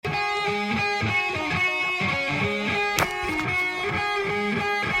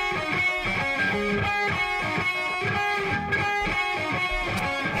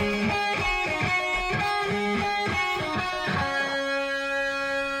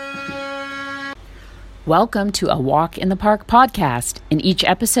Welcome to a Walk in the Park podcast. In each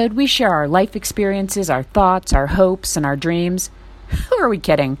episode, we share our life experiences, our thoughts, our hopes, and our dreams. Who are we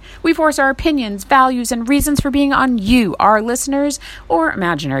kidding? We force our opinions, values, and reasons for being on you, our listeners, or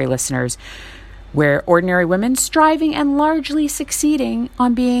imaginary listeners. We're ordinary women striving and largely succeeding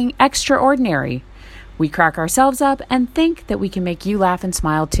on being extraordinary. We crack ourselves up and think that we can make you laugh and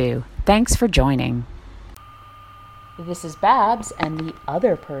smile too. Thanks for joining. This is Babs, and the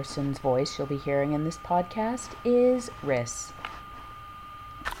other person's voice you'll be hearing in this podcast is Riss.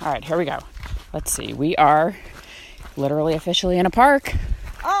 All right, here we go. Let's see. We are literally officially in a park.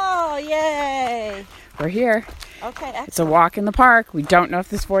 Oh, yay! We're here. Okay, excellent. It's a walk in the park. We don't know if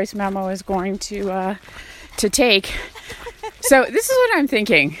this voice memo is going to take. So this is what I'm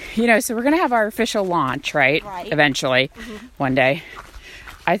thinking. So we're going to have our official launch, right? Right. Eventually, one day.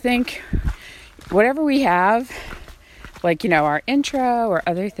 I think whatever we have, like, our intro or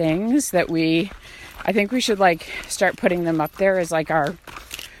other things that I think we should, start putting them up there as, our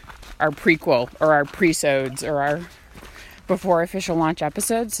prequel or our pre-sodes or our before official launch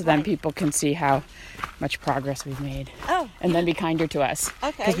episodes, so then people can see how much progress we've made. Oh. And then be kinder to us.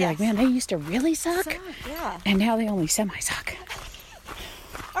 Okay, because we're like, man, they used to really suck. Yeah. And now they only semi-suck.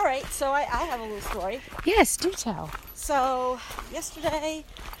 All right, so I have a little story. Yes, do tell. So, yesterday,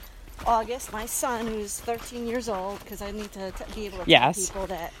 August, my son, who's 13 years old, because I need to be able to tell people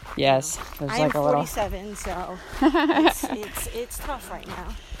that. Yes. I am 47, so it's tough right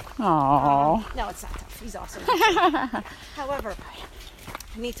now. Aww. No, it's not tough. He's awesome. However,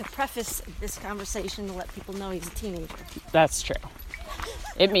 I need to preface this conversation to let people know he's a teenager. That's true.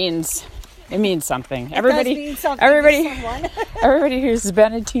 It means something. Everybody does mean something to someone. Everybody who's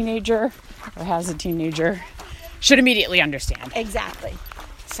been a teenager or has a teenager should immediately understand. Exactly.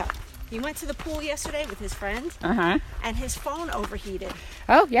 So, he went to the pool yesterday with his friend, and his phone overheated.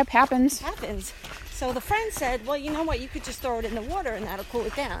 Oh, yep, happens. So the friend said, well, you know what, you could just throw it in the water and that'll cool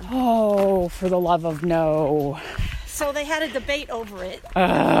it down. Oh, for the love of no. So they had a debate over it.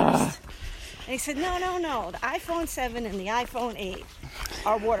 And he said, no, the iPhone 7 and the iPhone 8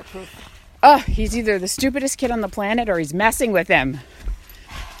 are waterproof. He's either the stupidest kid on the planet or he's messing with him.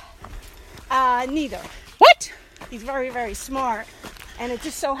 Neither. What? He's very, very smart. And it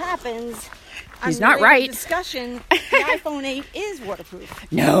just so happens, he's not right. Discussion, the iPhone 8 is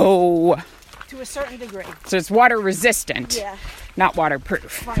waterproof. No. To a certain degree. So it's water resistant. Yeah. Not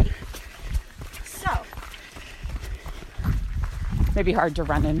waterproof. Right. So. Maybe hard to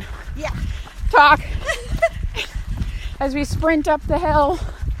run and talk. As we sprint up the hill,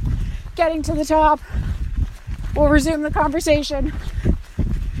 getting to the top, we'll resume the conversation.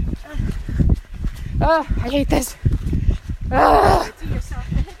 I hate this.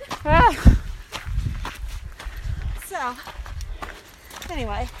 So,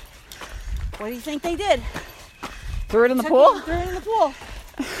 anyway, what do you think they did? Threw it in the pool? Threw it in the pool.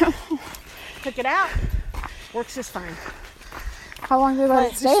 Took it out. Works just fine. How long did they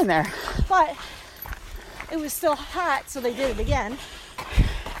let it stay in there? But it was still hot, so they did it again.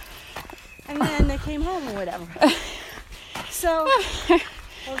 And then they came home or whatever. So,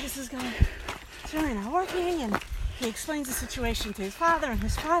 August is going, it's really not working, and he explains the situation to his father, and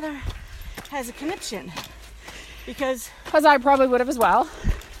his father has a conniption. Because I probably would have as well.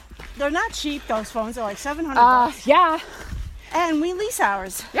 They're not cheap, those phones. They're like $700. Yeah. And we lease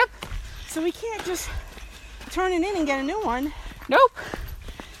ours. Yep. So we can't just turn it in and get a new one. Nope.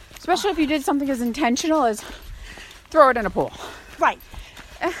 Especially if you did something as intentional as throw it in a pool. Right.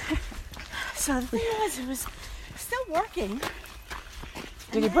 So the thing was, it was still working.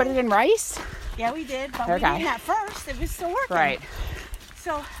 Did you put it in rice? Yeah, we did. But we didn't at first. It was still working. Right.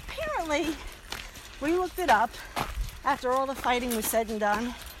 So apparently, we looked it up after all the fighting was said and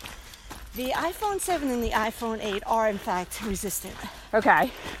done. The iPhone 7 and the iPhone 8 are, in fact, resistant.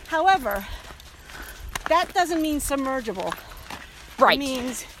 Okay. However, that doesn't mean submergible. Right. It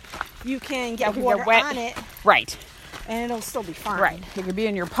means you can get water on it. Right. And it'll still be fine. Right. It could be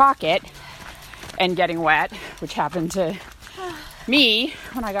in your pocket and getting wet, which happened to me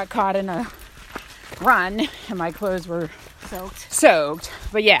when I got caught in a run and my clothes were soaked.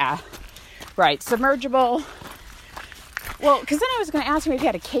 But yeah. Right. Submergible. Well, because then I was going to ask you if you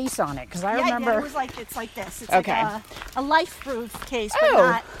had a case on it, because I remember... Yeah, it's like this. It's like a life-proof case, but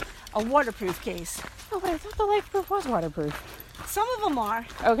not a waterproof case. Oh, but I thought the life-proof was waterproof. Some of them are.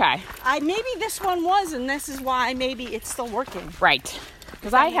 Okay. Maybe this one was, and this is why maybe it's still working. Right.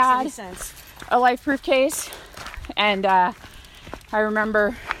 Because I had a life-proof case, and I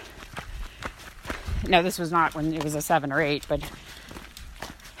remember... No, this was not when it was a 7 or 8, but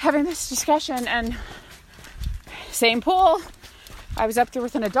having this discussion, and same pool, I was up there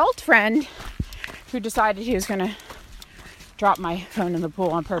with an adult friend who decided he was going to drop my phone in the pool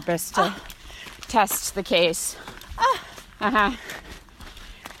on purpose to test the case. I'm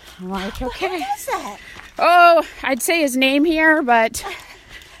like, okay. Who is that? Oh, I'd say his name here, but...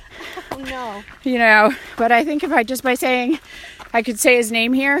 Oh, no. You know, but I think if I just by saying I could say his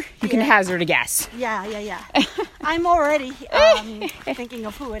name here, you can hazard a guess. Yeah. I'm already thinking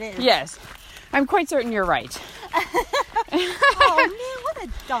of who it is. Yes. I'm quite certain you're right. Oh, man, what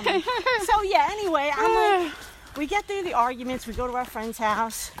a dummy. So, yeah, anyway, I'm like, we get through the arguments. We go to our friend's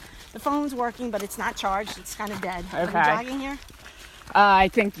house. The phone's working, but it's not charged. It's kind of dead. Okay. Are we jogging here? I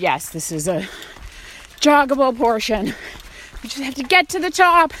think, yes, this is a joggable portion. We just have to get to the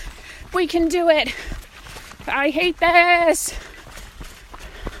top. We can do it. I hate this.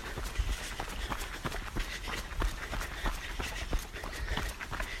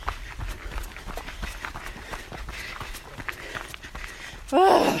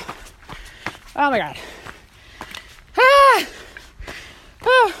 Oh my God.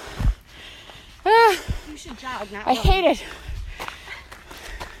 You should jog, not I run. hate it.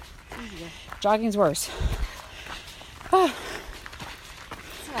 Easier. Jogging's worse.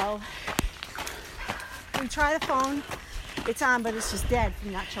 So, we try the phone. It's on, but it's just dead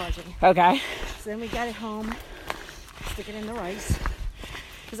from not charging. Okay. So then we get it home, stick it in the rice,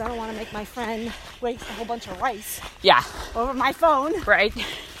 because I don't want to make my friend waste a whole bunch of rice Yeah. over my phone. Right.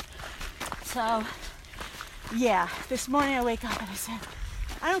 So, yeah, this morning I wake up and I said,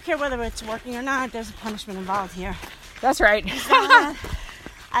 I don't care whether it's working or not, there's a punishment involved here. That's right.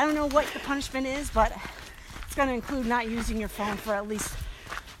 I don't know what the punishment is, but it's going to include not using your phone for at least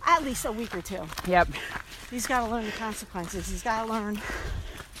a week or two. Yep. He's got to learn the consequences. He's got to learn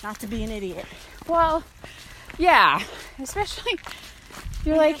not to be an idiot. Well, yeah. Especially,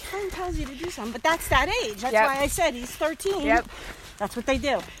 you're Your like... friend tells you to do something, but that's that age. That's Yep. why I said he's 13. Yep. That's what they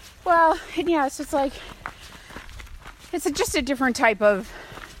do. Well, and yeah, it's just like... It's just a different type of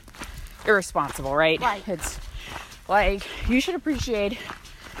irresponsible, right? Right. It's like, you should appreciate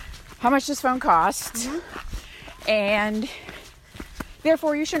how much this phone costs. Mm-hmm. And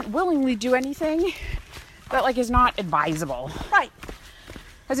therefore, you shouldn't willingly do anything that, like, is not advisable. Right.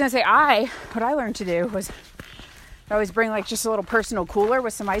 I was going to say, what I learned to do was I always bring, like, just a little personal cooler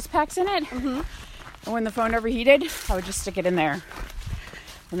with some ice packs in it. Mm-hmm. And when the phone overheated, I would just stick it in there.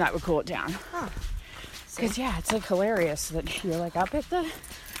 And that would cool it down. Huh. Because, yeah, it's, like, hilarious that you're, like, up at the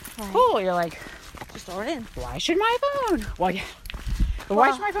Right. pool. You're like, Just throw it in. why should my phone? Well, yeah. But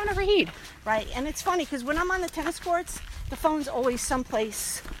why should my phone overheat? Right. And it's funny because when I'm on the tennis courts, the phone's always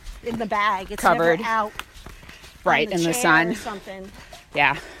someplace in the bag. It's Covered. never out. Right, on in the chair sun. Or something.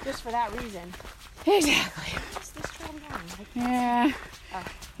 Yeah. Just for that reason. Exactly. Just trail down. Like, Yeah. Oh.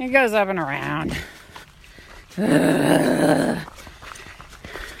 It goes up and around. Ugh.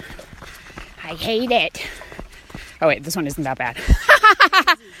 I hate it. Oh, wait, this one isn't that bad.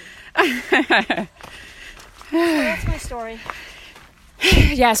 so that's my story.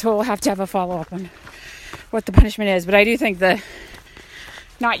 Yes, well, we'll have to have a follow-up on what the punishment is. But I do think the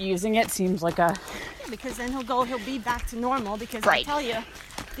not using it seems like a... Yeah, because then he'll be back to normal. Because Right. I tell you,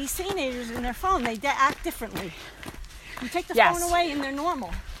 these teenagers in their phone, they act differently. You take the Yes. phone away and they're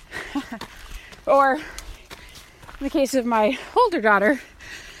normal. Or in the case of my older daughter,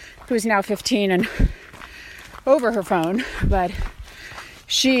 who's now 15 and over her phone, but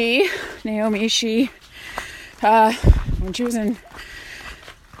Naomi, when she was in,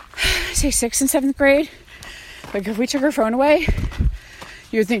 say, 6th and 7th grade, like, if we took her phone away,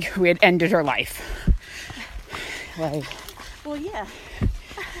 you would think we had ended her life. Like, Well, yeah.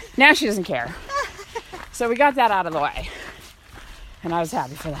 now she doesn't care. So we got that out of the way. And I was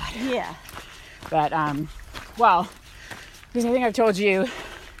happy for that. Yeah. But, well, because I think I've told you,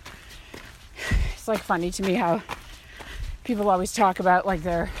 it's, like, funny to me how people always talk about, like,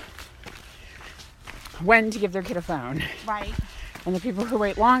 when to give their kid a phone. Right. And the people who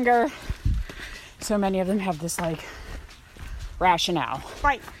wait longer, so many of them have this, like, rationale.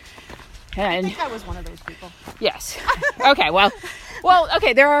 Right. I And, think I was one of those people. yes. Okay, well,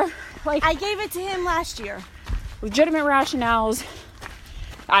 okay, there are, like, I gave it to him last year. legitimate rationales.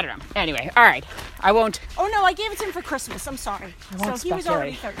 I don't know. Anyway, all right. I won't. Oh, no, I gave it to him for Christmas. I'm sorry. I won't So he was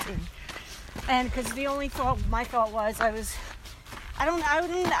already speculate. 13. And because my thought was I was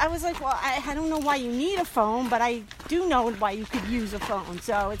like, well, I don't know why you need a phone, but I do know why you could use a phone.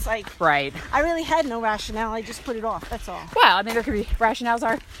 So it's like, Right. I really had no rationale. I just put it off. That's all. Well, I mean, there could be rationales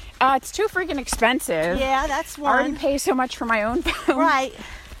are, it's too freaking expensive. Yeah, that's I already one. pay so much for my own phone. Right.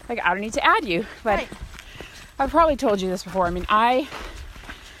 Like, I don't need to add you. But Right. I've probably told you this before. I mean,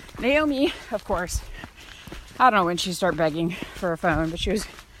 Naomi, of course, I don't know when she started begging for a phone, but she was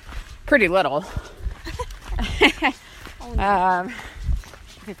pretty little.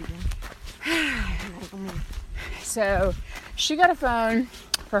 So she got a phone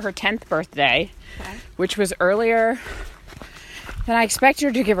for her 10th birthday, which was earlier than I expected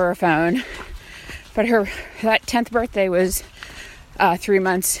her to give her a phone. But that 10th birthday was 3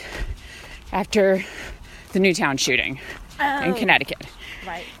 months after the Newtown shooting in Connecticut.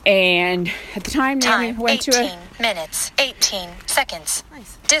 Right. And at the time, Naomi went to 18 minutes, 18 seconds.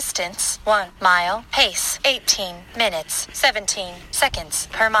 Nice. Distance, 1 mile. Pace, 18 minutes, 17 seconds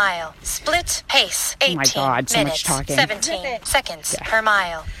per mile. Split pace, 18 my God, so much minutes, talking. 17 seconds per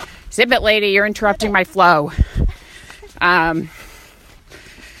mile. Zip it, lady. You're interrupting my flow.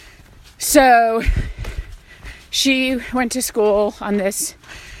 So she went to school on this,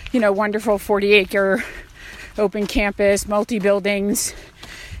 wonderful 40-acre open campus, multi-buildings,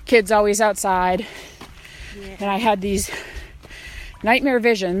 kids always outside. Yeah. And I had these nightmare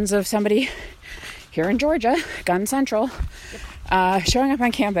visions of somebody here in Georgia, Gun Central, showing up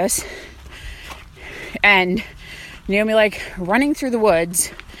on campus, and Naomi running through the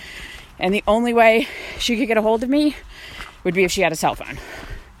woods, and the only way she could get a hold of me would be if she had a cell phone.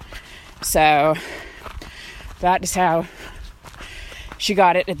 So that is how she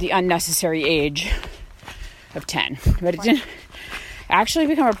got it at the unnecessary age of 10. But it didn't actually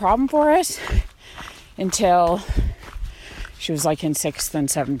become a problem for us until she was in 6th and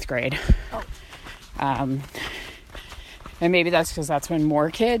 7th grade. And maybe that's because that's when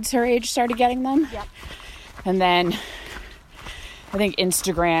more kids her age started getting them. Yep. And then I think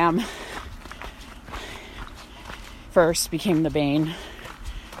Instagram first became the bane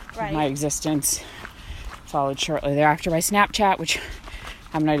of my existence, followed shortly thereafter by Snapchat, which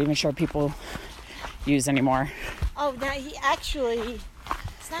I'm not even sure people use anymore. Oh, now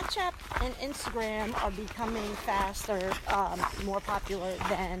Snapchat and Instagram are becoming faster, more popular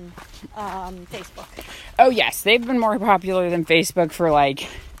than Facebook. Oh yes, they've been more popular than Facebook for a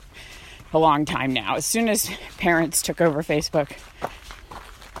long time now. As soon as parents took over Facebook,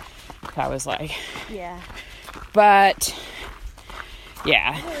 that was yeah. But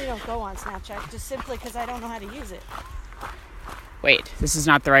yeah. I really don't go on Snapchat just simply because I don't know how to use it. Wait, this is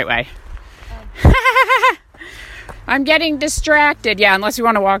not the right way. I'm getting distracted. Yeah, unless you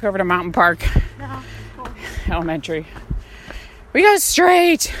want to walk over to Mountain Park. No. Cool. Elementary. We go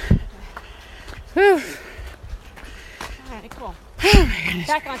straight. Whew. All right, cool. Oh my goodness.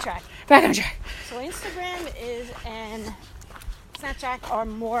 Back on track. So Instagram and Snapchat are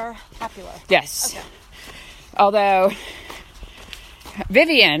more popular. Yes. Okay. Although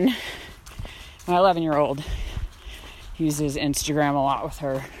Vivian, my 11-year-old, uses Instagram a lot with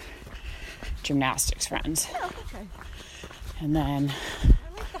her gymnastics friends. Oh, okay. And then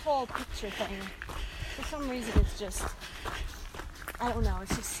I like the whole picture thing. For some reason, it's just, I don't know,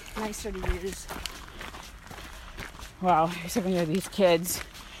 it's just nicer to use. wow, except when you have these kids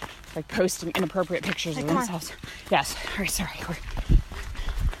posting inappropriate pictures of themselves. Yes. All right, sorry.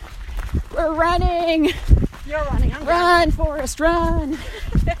 We're running. You're running. I'm Run, running. Forrest, run.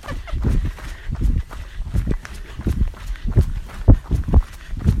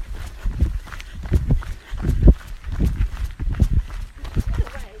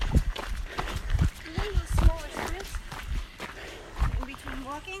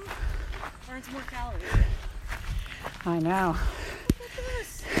 More calories. I know. Look at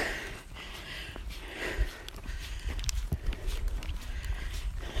this.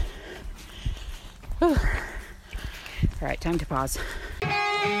 All right, time to pause.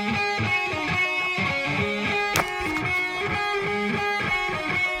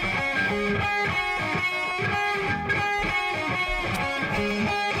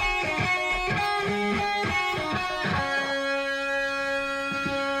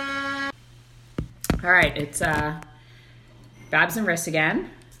 All right, it's Babs and Riss again.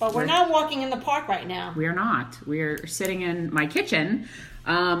 But we're not walking in the park right now. We are not. We're sitting in my kitchen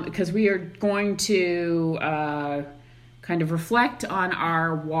because we are going to kind of reflect on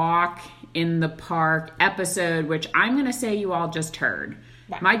our walk in the park episode, which I'm going to say you all just heard.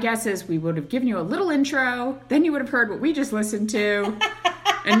 Right. My guess is we would have given you a little intro, then you would have heard what we just listened to,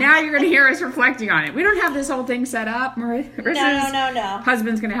 and now you're going to hear us reflecting on it. We don't have this whole thing set up. No.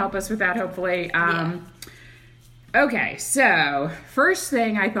 Husband's going to help us with that, hopefully. Okay, so first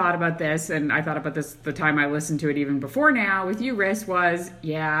thing I thought about this, and I thought about this the time I listened to it even before now with you, Riss, was,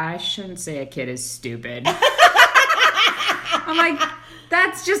 I shouldn't say a kid is stupid. I'm like,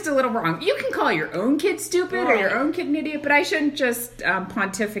 that's just a little wrong. You can call your own kid stupid or your own kid an idiot, but I shouldn't just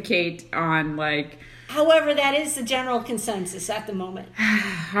pontificate on, However, that is the general consensus at the moment.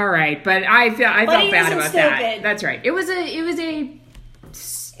 All right, but I felt bad about that. Stupid. That's right. It was a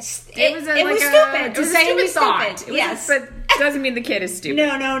stupid thought. Yes. But doesn't mean the kid is stupid.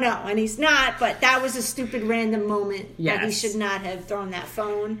 No, and he's not. But that was a stupid random moment. Yes. That he should not have thrown that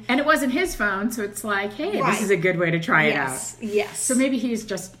phone. And it wasn't his phone, so it's like, hey, this is a good way to try it out. Yes. So maybe he's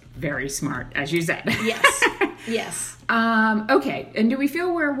just very smart, as you said. Yes. Okay, and do we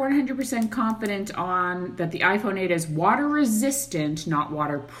feel we're 100% confident on that the iPhone 8 is water resistant, not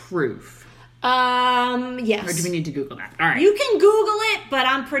waterproof? Yes. Or do we need to Google that? All right. You can Google it, but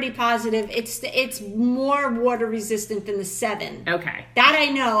I'm pretty positive it's more water resistant than the 7. Okay. That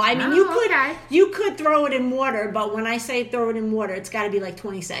I know. I mean, okay. you could throw it in water, but when I say throw it in water, it's got to be like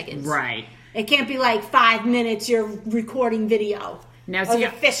 20 seconds. Right. It can't be like 5 minutes you're recording video. Now, or the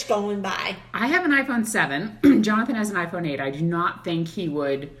fish going by. I have an iPhone 7. Jonathan has an iPhone 8. I do not think he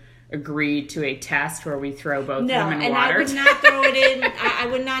would agree to a test where we throw both of them in water. I would not throw it in. I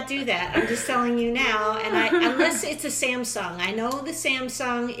would not do that. I'm just telling you now. And unless it's a Samsung. I know the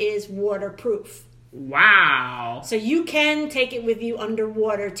Samsung is waterproof. Wow. So you can take it with you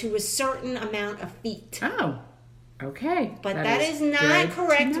underwater to a certain amount of feet. Oh, okay. But that is not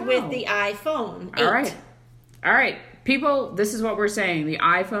correct with the iPhone 8. All right. People, this is what we're saying. The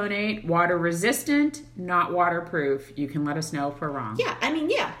iPhone 8, water resistant, not waterproof. You can let us know if we're wrong.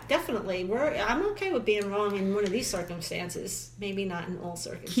 Yeah, definitely. I'm okay with being wrong in one of these circumstances. Maybe not in all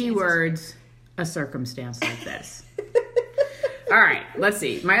circumstances. Keywords, a circumstance like this. All right, let's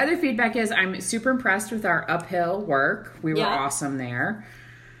see. My other feedback is I'm super impressed with our uphill work. We were awesome there.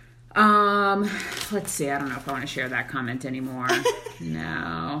 Let's see. I don't know if I want to share that comment anymore.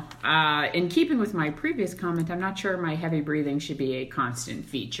 No. In keeping with my previous comment, I'm not sure my heavy breathing should be a constant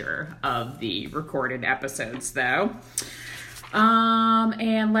feature of the recorded episodes, though.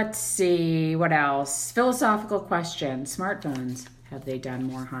 And let's see. What else? Philosophical question. Smartphones, have they done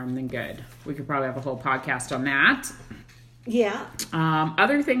more harm than good? We could probably have a whole podcast on that. Yeah.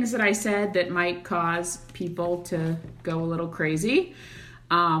 Other things that I said that might cause people to go a little crazy.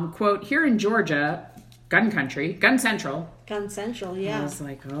 Quote, here in Georgia, gun country, gun central. Gun central, yeah. I was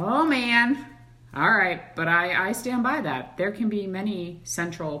like, oh man. All right. But I stand by that. There can be many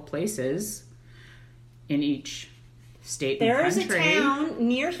central places in each state and country. There is a town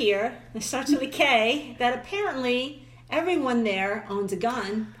near here, it starts with a K, that apparently everyone there owns a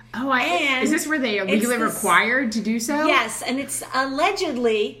gun. Oh, is this where they are legally required to do so? Yes, and it's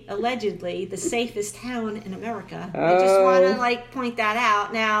allegedly the safest town in America. I just want to point that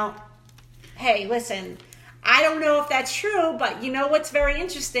out. Now, hey, listen, I don't know if that's true, but you know what's very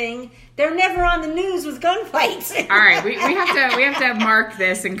interesting? They're never on the news with gunfights. All right, we have to mark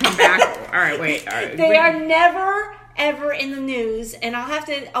this and come back. All right, wait. They are never ever in the news, and I'll have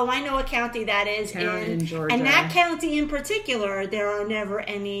to. Oh, I know what county that is in Georgia, and that county in particular, there are never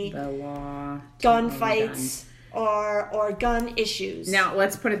any gunfights or gun issues. Now,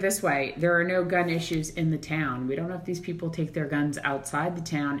 let's put it this way: there are no gun issues in the town. We don't know if these people take their guns outside the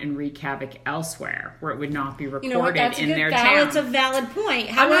town and wreak havoc elsewhere, where it would not be recorded in their town. That's a valid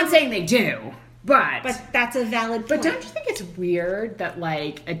point. I'm not saying they do. But that's a valid point. But don't you think it's weird that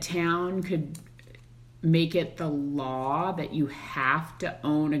a town could make it the law that you have to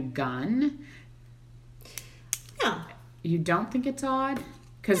own a gun? No. You don't think it's odd?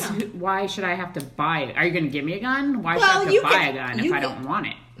 Because why should I have to buy it? Are you going to give me a gun? Why should I have to buy a gun if I don't want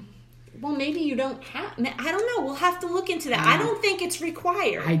it? Well, maybe you don't have... I don't know. We'll have to look into that. I don't think it's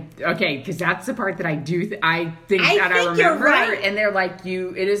required. Okay, because that's the part that I do... I think I remember. You're right. And they're like,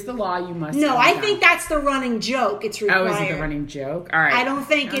 it is the law, you must... No, I think that's the running joke. It's required. Oh, is it the running joke? All right. I don't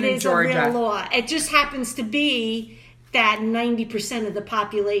think it is Georgia. A real law. It just happens to be that 90% of the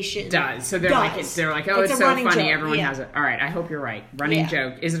population does. So they're like, oh, it's so funny. Joke. Everyone has it. All right, I hope you're right. Running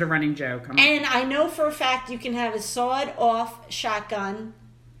joke. Is it a running joke? And I know for a fact you can have a sawed-off shotgun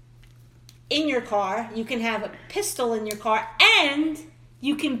in your car. You can have a pistol in your car, and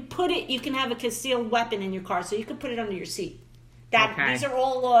you can have a concealed weapon in your car, so you can put it under your seat. These are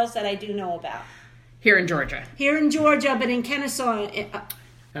all laws that I do know about. Here in Georgia, but in Kennesaw,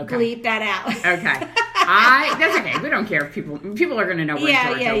 bleep that out. Okay. That's okay. We don't care if people are going to know we're in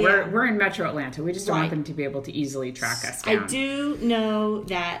Georgia. Yeah. We're in Metro Atlanta. We just don't want them to be able to easily track us down. I do know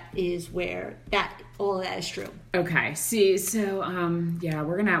that is where all of that is true. Okay. See, so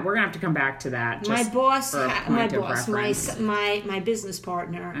we're gonna have to come back to that. My business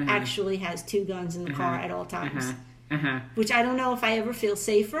partner actually has 2 guns in the car at all times. Which I don't know if I ever feel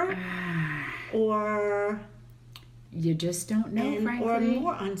safer or. You just don't know, frankly. Or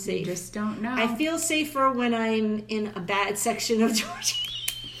more unsafe. You just don't know. I feel safer when I'm in a bad section of Georgia.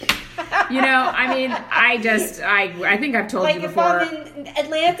 I mean, I think I've told you before. Like if I'm in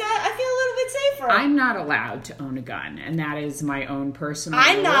Atlanta, I feel a little bit safer. I'm not allowed to own a gun, and that is my own personal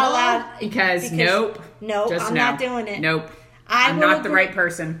I'm rule. not allowed. Because nope. I'm not doing it. Nope. I'm not the right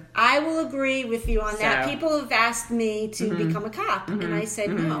person. I will agree with you on that. People have asked me to become a cop, and I said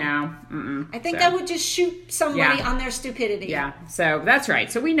no. No. I think I would just shoot somebody on their stupidity. Yeah, so that's right.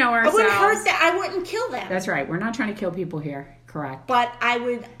 So we know ourselves. I wouldn't hurt them. I wouldn't kill them. That's right. We're not trying to kill people here. Correct. But I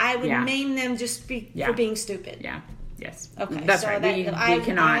would maim them just for being stupid. Yeah. Yes. Okay. That's right. We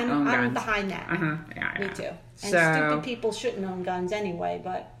cannot own guns. I'm behind that. Yeah. Me too. And stupid people shouldn't own guns anyway,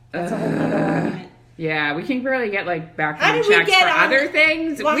 but that's a whole other argument. Yeah, we can really get background checks for other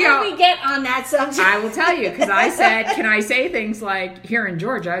things. Well, how did we get on that subject? I will tell you, because I said, can I say things like, here in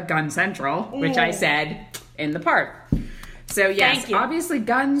Georgia, Gun Central, which I said in the park. So yes, obviously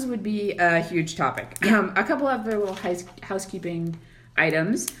guns would be a huge topic. A couple other little housekeeping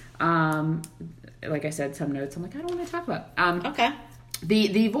items. Like I said, some notes I'm like, I don't want to talk about. Okay.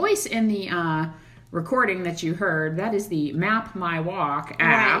 The voice in the recording that you heard, that is the Map My Walk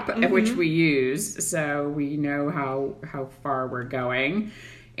app, which we use, so we know how far we're going.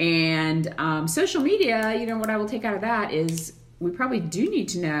 And social media, what I will take out of that is we probably do need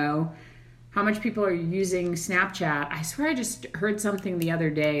to know how much people are using Snapchat. I swear I just heard something the other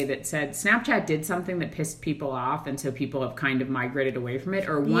day that said Snapchat did something that pissed people off, and so people have kind of migrated away from it.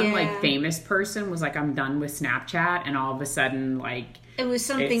 Or one famous person was like, I'm done with Snapchat, and all of a sudden it was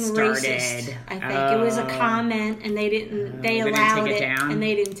something racist. I think it was a comment, and they allowed it, and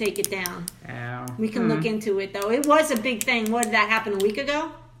they didn't take it down. We can look into it though. It was a big thing. What did that happen a week ago?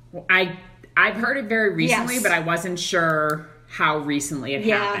 Well, I've heard it very recently, but I wasn't sure how recently it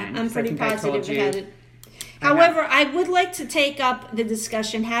happened. I'm pretty positive it had it. However, I would like to take up the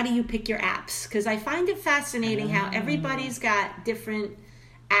discussion, how do you pick your apps? Because I find it fascinating how everybody's got different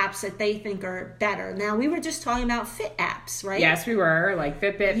apps that they think are better. Now, we were just talking about fit apps, right? Yes, we were. Like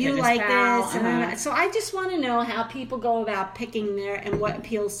Fitbit, you Fitness like Pal. this. And so I just want to know how people go about picking their and what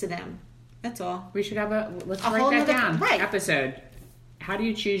appeals to them. That's all. We should have let's write that down. Episode. How do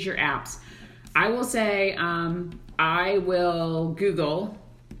you choose your apps? I will say, I will Google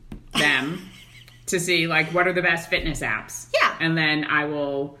them to see what are the best fitness apps. Yeah. And then I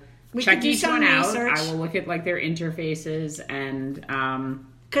will check each one out. I will look at their interfaces and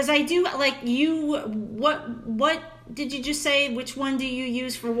because I do what did you just say? Which one do you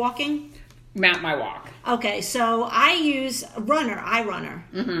use for walking? Map My Walk. Okay, so I use iRunner.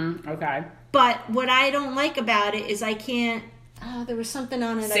 Mm-hmm. Okay. But what I don't like about it is I can't. Oh, there was something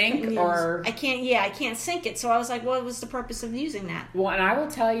on it. Sync or I can't sync it. So I was like, what was the purpose of using that? Well, and I will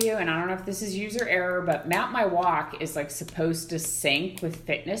tell you, and I don't know if this is user error, but Map My Walk is supposed to sync with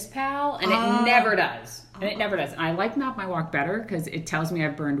Fitness Pal, and it never does. And it never does. And I like Map My Walk better because it tells me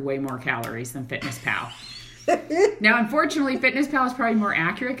I've burned way more calories than Fitness Pal. Now, unfortunately, Fitness Pal is probably more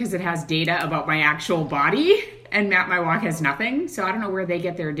accurate because it has data about my actual body, and Map My Walk has nothing. So I don't know where they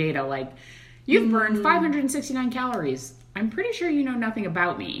get their data. You've burned 569 calories. I'm pretty sure you know nothing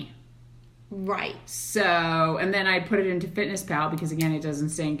about me. Right. So, and then I put it into Fitness Pal because, again, it doesn't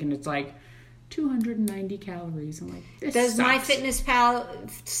sync, and it's 290 calories. I'm like, this Does sucks. My Fitness Pal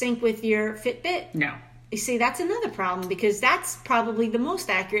sync with your Fitbit? No. You see, that's another problem because that's probably the most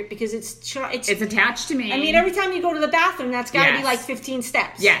accurate because it's attached to me. I mean, every time you go to the bathroom, that's got to be 15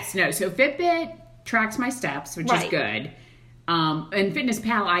 steps. Yes. No. So Fitbit tracks my steps, which is good. And Fitness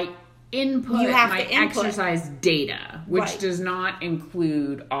Pal, I input my exercise data, which does not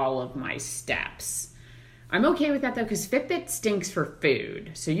include all of my steps. I'm okay with that though because Fitbit stinks for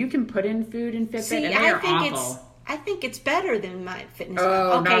food, so you can put in food in Fitbit, and they are awful. I think it's better than My Fitness Pal.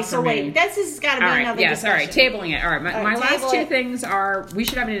 Oh, okay, not so for wait, me. this has got to be another discussion. All right, tabling it. All right, my last two things are, we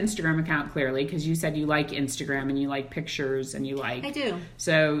should have an Instagram account, clearly, because you said you like Instagram, and you like pictures, and you like... I do.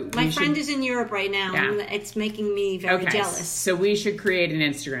 So my friend is in Europe right now, and it's making me very jealous. So we should create an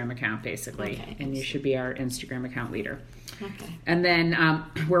Instagram account, basically, and you should be our Instagram account leader. Okay. And then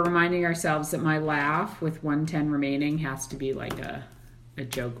we're reminding ourselves that my laugh with 110 remaining has to be a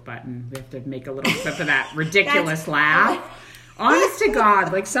joke button. We have to make a little clip of that ridiculous laugh. Honest to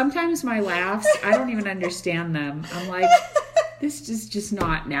God, sometimes my laughs, I don't even understand them. I'm like, this is just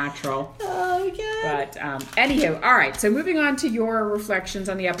not natural. Oh, God. But anywho, all right. So moving on to your reflections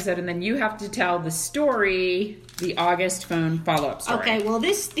on the episode, and then you have to tell the story, the August phone follow-up story. Okay, well,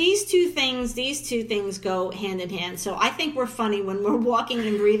 these two things go hand in hand. So I think we're funny when we're walking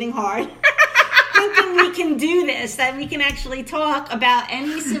and breathing hard. Thinking we can do this, that we can actually talk about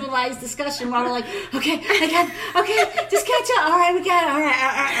any civilized discussion while we're like, okay, just catch up. All right, we got it. All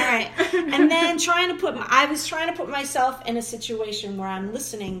right. And then I was trying to put myself in a situation where I'm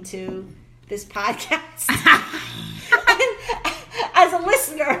listening to this podcast and, as a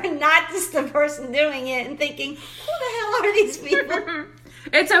listener, not just the person doing it and thinking, who the hell are these people?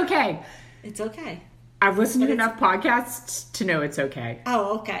 It's okay. It's okay. I've listened to enough podcasts to know it's okay.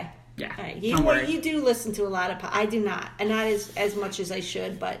 Oh, okay. Yeah. All right. You do listen to a lot of I do not. And not as much as I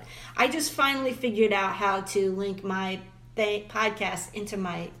should. But I just finally figured out how to link my podcast into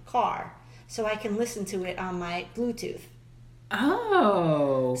my car so I can listen to it on my Bluetooth.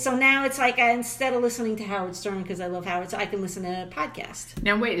 Oh. So now it's like instead of listening to Howard Stern because I love Howard, so I can listen to a podcast.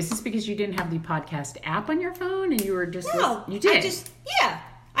 Now wait, is this because you didn't have the podcast app on your phone and you were just you did?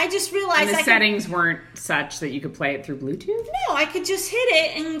 I just realized and the settings weren't such that you could play it through Bluetooth? No, I could just hit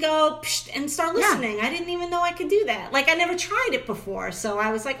it and go and start listening. Yeah. I didn't even know I could do that. Like I never tried it before, so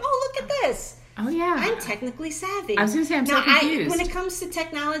I was like, "Oh, look at this." Oh yeah. I'm technically savvy. I was going to say I'm so confused. When it comes to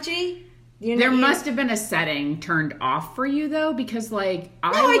technology, there must have been a setting turned off for you though, because I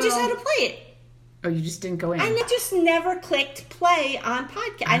just had to play it. Oh, you just didn't go in? I just never clicked play on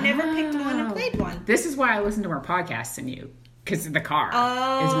podcast. I never picked one and played one. This is why I listen to more podcasts than you. Because the car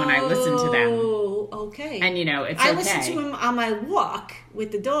is when I listen to them. Oh, okay. And, it's okay. I listen to them on my walk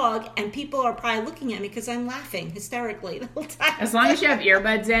with the dog, and people are probably looking at me because I'm laughing hysterically the whole time. As long as you have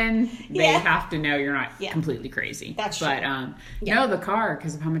earbuds in, they have to know you're not completely crazy. That's true. But, no, the car,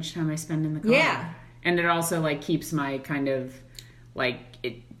 because of how much time I spend in the car. Yeah. And it also, keeps my kind of,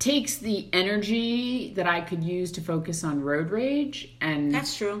 it takes the energy that I could use to focus on road rage. And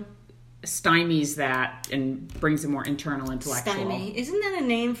that's true. Stymies that and brings a more internal intellectual. Stymie. Isn't that a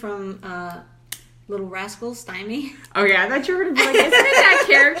name from Little Rascals? Stymie? Oh yeah, I thought you were going to be like, isn't it that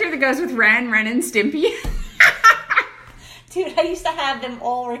character that goes with Ren and Stimpy? Dude, I used to have them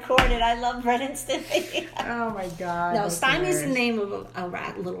all recorded. I love Ren and Stimpy. Oh my god. No, Stymie's the name of a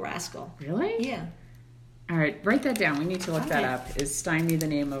Little Rascal. Really? Yeah. All right, write that down. We need to look that up. Is Stymie the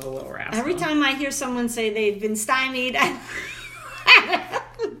name of a Little Rascal? Every time I hear someone say they've been stymied,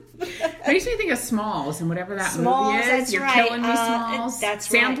 makes me think of Smalls and whatever that Smalls, movie is. that's You're right. killing me, Smalls. That's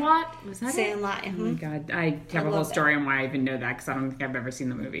Sandlot? right. Was that Sandlot? Oh my god. I have a whole story on why I even know that because I don't think I've ever seen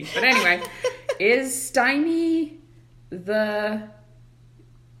the movie. But anyway, is Stymie one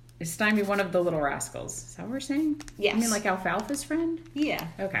of the Little Rascals? Is that what we're saying? Yes. You mean like Alfalfa's friend? Yeah.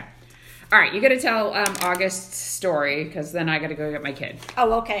 Okay. All right, you got to tell August's story because then I got to go get my kid.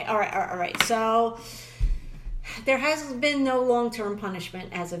 Oh, okay. All right. So there has been no long-term punishment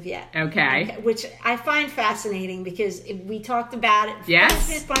as of yet. Okay. Which I find fascinating because we talked about it.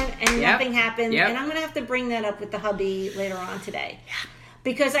 Yes. And nothing happened. Yep. And I'm going to have to bring that up with the hubby later on today. Yeah.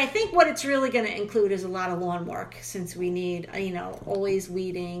 Because I think what it's really going to include is a lot of lawn work since we need, always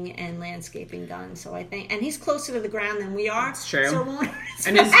weeding and landscaping done. So I think, and he's closer to the ground than we are. That's true. So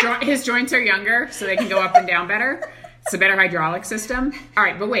and his joints are younger so they can go up and down better. It's a better hydraulic system. All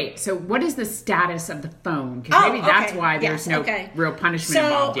right, but wait. So what is the status of the phone? Because maybe that's why there's no real punishment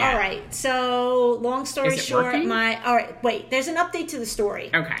involved yet. All right. So long story short, working? There's an update to the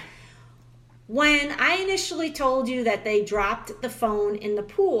story. Okay. When I initially told you that they dropped the phone in the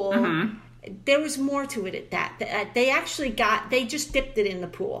pool, there was more to it at that. They just dipped it in the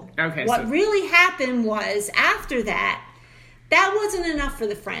pool. Okay. What really happened was after that wasn't enough for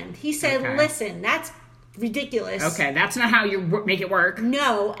the friend. He said, listen, that's ridiculous. Okay, that's not how you make it work.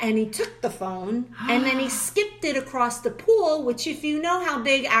 No, and he took the phone and then he skipped it across the pool, which if you know how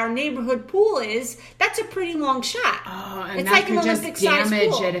big our neighborhood pool is, that's a pretty long shot. Oh, and it's that like could an just Olympic-sized damage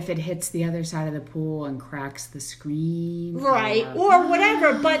pool. it if it hits the other side of the pool and cracks the screen. Right, or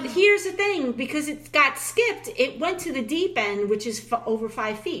whatever. But here's the thing, because it got skipped, it went to the deep end, which is over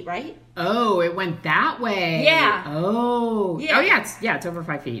 5 feet, right? Oh, it went that way. Yeah. Oh. Yeah. Oh, yeah, it's over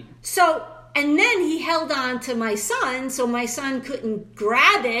 5 feet. So, and then he held on to my son, so my son couldn't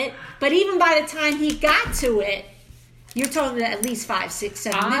grab it. But even by the time he got to it, you're talking at least 5, 6,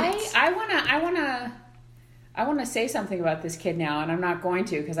 7 minutes. I want to say something about this kid now, and I'm not going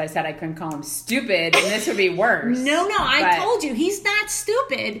to because I said I couldn't call him stupid, and this would be worse. No, I told you he's not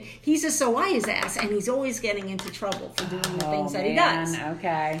stupid. He's just so wise ass, and he's always getting into trouble for doing the things that he does.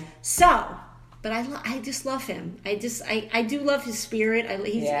 Okay. So. But I just love him. I do love his spirit.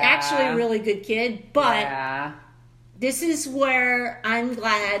 He's actually a really good kid. But this is where I'm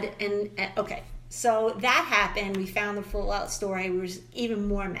glad. And okay, so that happened. We found the full out story. We were even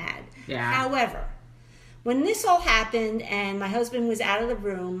more mad. Yeah. However, when this all happened and my husband was out of the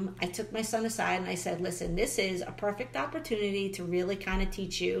room, I took my son aside and I said, listen, this is a perfect opportunity to really kind of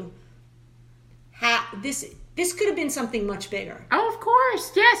teach you This could have been something much bigger. Oh, of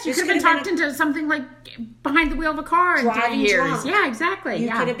course. Yes, you could have been talked into something like behind the wheel of a car in 3 years. Drunk. Yeah, exactly. You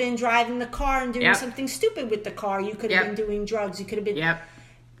could have been driving the car and doing something stupid with the car. You could have been doing drugs. You could have been...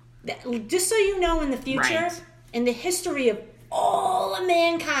 Just so you know, in the future, in the history of all of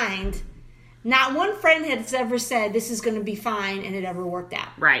mankind, not one friend has ever said this is going to be fine and it ever worked out.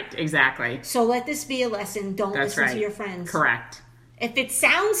 Right, exactly. So let this be a lesson. Don't listen to your friends. Correct. If it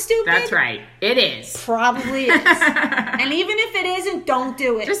sounds stupid... That's right. It is. Probably is. And even if it isn't, don't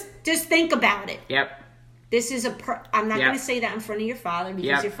do it. Just think about it. Yep. This is I'm not going to say that in front of your father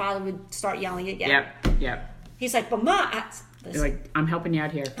because your father would start yelling again. Yep. He's like, but Ma... You're like, I'm helping you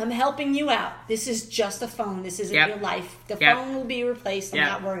out here. I'm helping you out. This is just a phone. This isn't your life. The phone will be replaced. I'm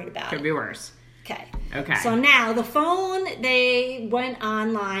not worried about it. Could be worse. Okay. So now the phone, they went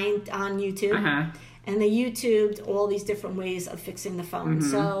online on YouTube. And they YouTubed all these different ways of fixing the phone.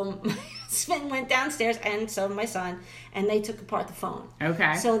 So my husband went downstairs, and so did my son, and they took apart the phone.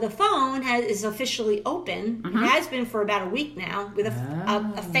 Okay. So the phone is officially open. It has been for about a week now with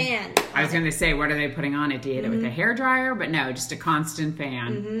a fan. I was going to say, what are they putting on it? Do you hit it with a hairdryer? But no, just a constant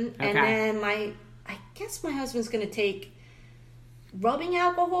fan. Okay. And then I guess my husband's going to take rubbing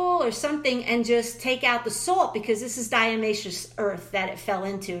alcohol or something and just take out the salt because this is diatomaceous earth that it fell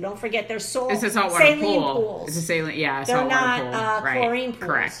into. Don't forget there's salt. It's a saltwater pool. It's a saline, They're saltwater not pool. Chlorine pools.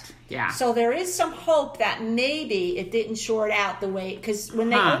 Correct. Yeah. So there is some hope that maybe it didn't short out the way, because when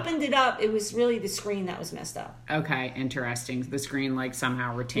they opened it up, it was really the screen that was messed up. Okay, interesting. The screen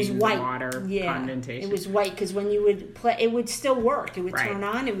somehow retained the water condensation. It was white because when you would play, it would still work. It would turn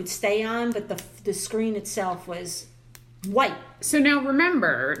on, it would stay on, but the screen itself was white. So now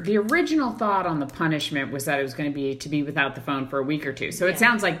remember, the original thought on the punishment was that it was going to be without the phone for a week or two. So it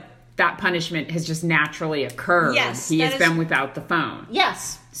sounds like that punishment has just naturally occurred. Yes. He has been without the phone.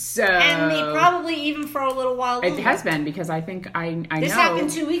 Yes. So and probably even for a little while longer. It has been, because I think I know. This happened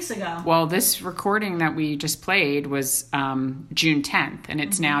 2 weeks ago. Well, this recording that we just played was June 10th, and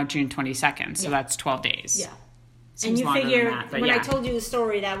it's now June 22nd. So that's 12 days. Yeah. And you figure, when I told you the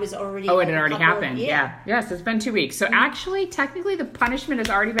story, that was already... Oh, it had already happened. Yes, it's been 2 weeks. So actually, technically, the punishment has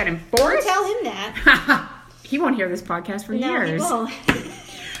already been enforced. Don't tell him that. He won't hear this podcast for years. No, he won't.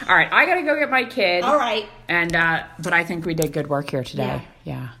 All right, I got to go get my kid. All right. And but I think we did good work here today.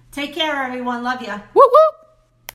 Yeah. Take care, everyone. Love ya. Woo woo.